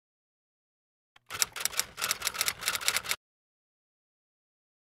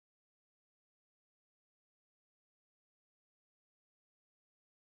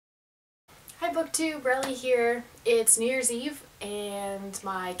Hi BookTube, Relly here. It's New Year's Eve and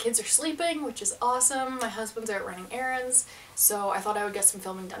my kids are sleeping, which is awesome. My husband's out running errands, so I thought I would get some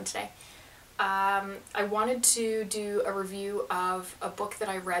filming done today. I wanted to do a review of a book that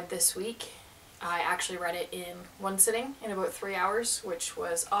I read this week. I actually read it in one sitting in about 3 hours, which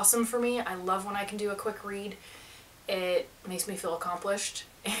was awesome for me. I love when I can do a quick read. It makes me feel accomplished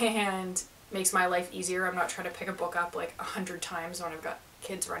and makes my life easier. I'm not trying to pick a book up like 100 times when I've got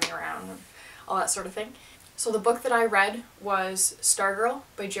kids running around and all that sort of thing. So the book that I read was Stargirl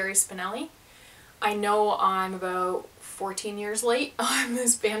by Jerry Spinelli. I know I'm about 14 years late on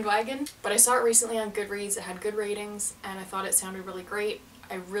this bandwagon, but I saw it recently on Goodreads. It had good ratings and I thought it sounded really great.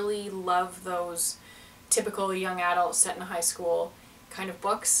 I really love those typical young adult set in a high school kind of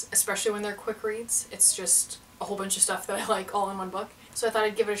books, especially when they're quick reads. It's just a whole bunch of stuff that I like all in one book. So I thought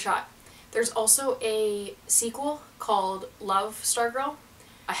I'd give it a shot. There's also a sequel called Love, Stargirl.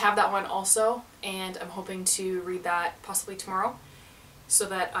 I have that one also, and I'm hoping to read that possibly tomorrow so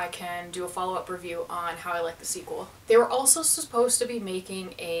that I can do a follow-up review on how I like the sequel. They were also supposed to be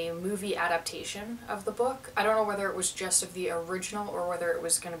making a movie adaptation of the book. I don't know whether it was just of the original or whether it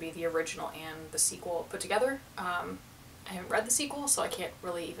was going to be the original and the sequel put together. I haven't read the sequel, so I can't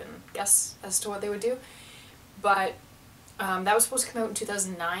really even guess as to what they would do. But that was supposed to come out in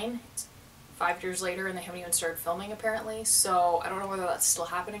 2009. It's 5 years later and they haven't even started filming apparently, so I don't know whether that's still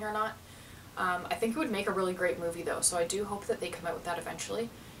happening or not. I think it would make a really great movie though, so I do hope that they come out with that eventually.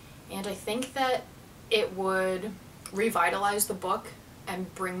 And I think that it would revitalize the book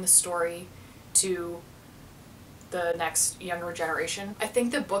and bring the story to the next younger generation. I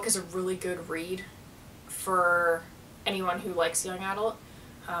think the book is a really good read for anyone who likes young adult,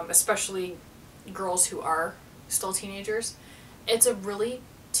 especially girls who are still teenagers. It's a really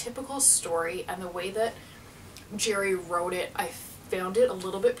typical story, and the way that Jerry wrote it, I found it a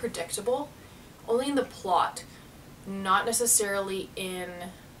little bit predictable, only in the plot, not necessarily in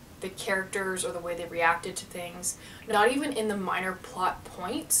the characters or the way they reacted to things, not even in the minor plot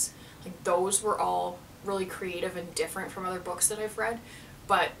points. Like, those were all really creative and different from other books that I've read,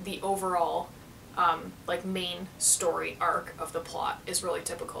 but the overall like main story arc of the plot is really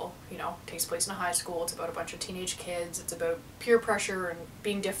typical. You know, it takes place in a high school, it's about a bunch of teenage kids, it's about peer pressure and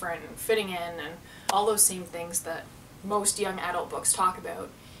being different and fitting in and all those same things that most young adult books talk about,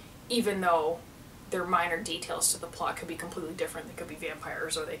 even though their minor details to the plot could be completely different. They could be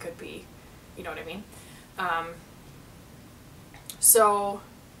vampires or they could be, you know what I mean? So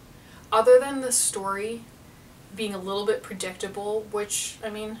other than the story being a little bit predictable, which, I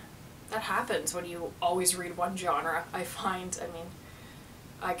mean, that happens when you always read one genre, I find. I mean,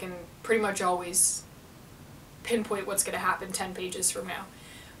 I can pretty much always pinpoint what's going to happen 10 pages from now.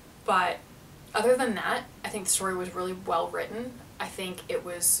 But other than that, I think the story was really well written. I think it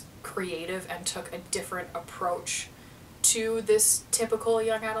was creative and took a different approach to this typical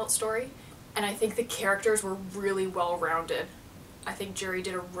young adult story. And I think the characters were really well rounded. I think Jerry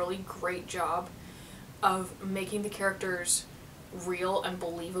did a really great job of making the characters real and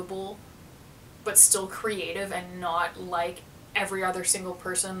believable, but still creative and not like every other single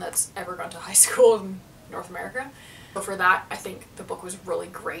person that's ever gone to high school in North America. So for that, I think the book was really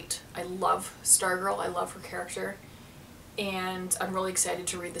great. I love Stargirl, I love her character, and I'm really excited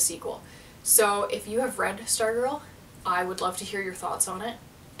to read the sequel. So if you have read Stargirl, I would love to hear your thoughts on it,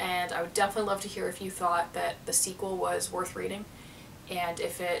 and I would definitely love to hear if you thought that the sequel was worth reading, and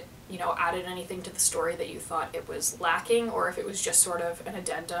if it, you know, added anything to the story that you thought it was lacking, or if it was just sort of an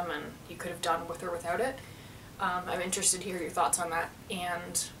addendum and you could have done with or without it. I'm interested to hear your thoughts on that,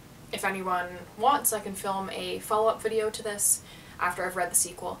 and if anyone wants, I can film a follow-up video to this after I've read the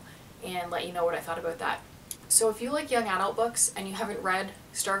sequel and let you know what I thought about that. So if you like young adult books and you haven't read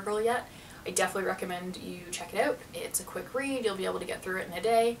Stargirl yet, I definitely recommend you check it out. It's a quick read, you'll be able to get through it in a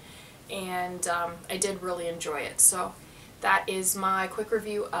day, and I did really enjoy it. So that is my quick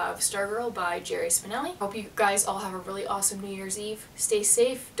review of Stargirl by Jerry Spinelli. Hope you guys all have a really awesome New Year's Eve. Stay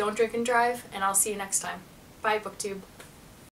safe, don't drink and drive, and I'll see you next time. Bye, BookTube.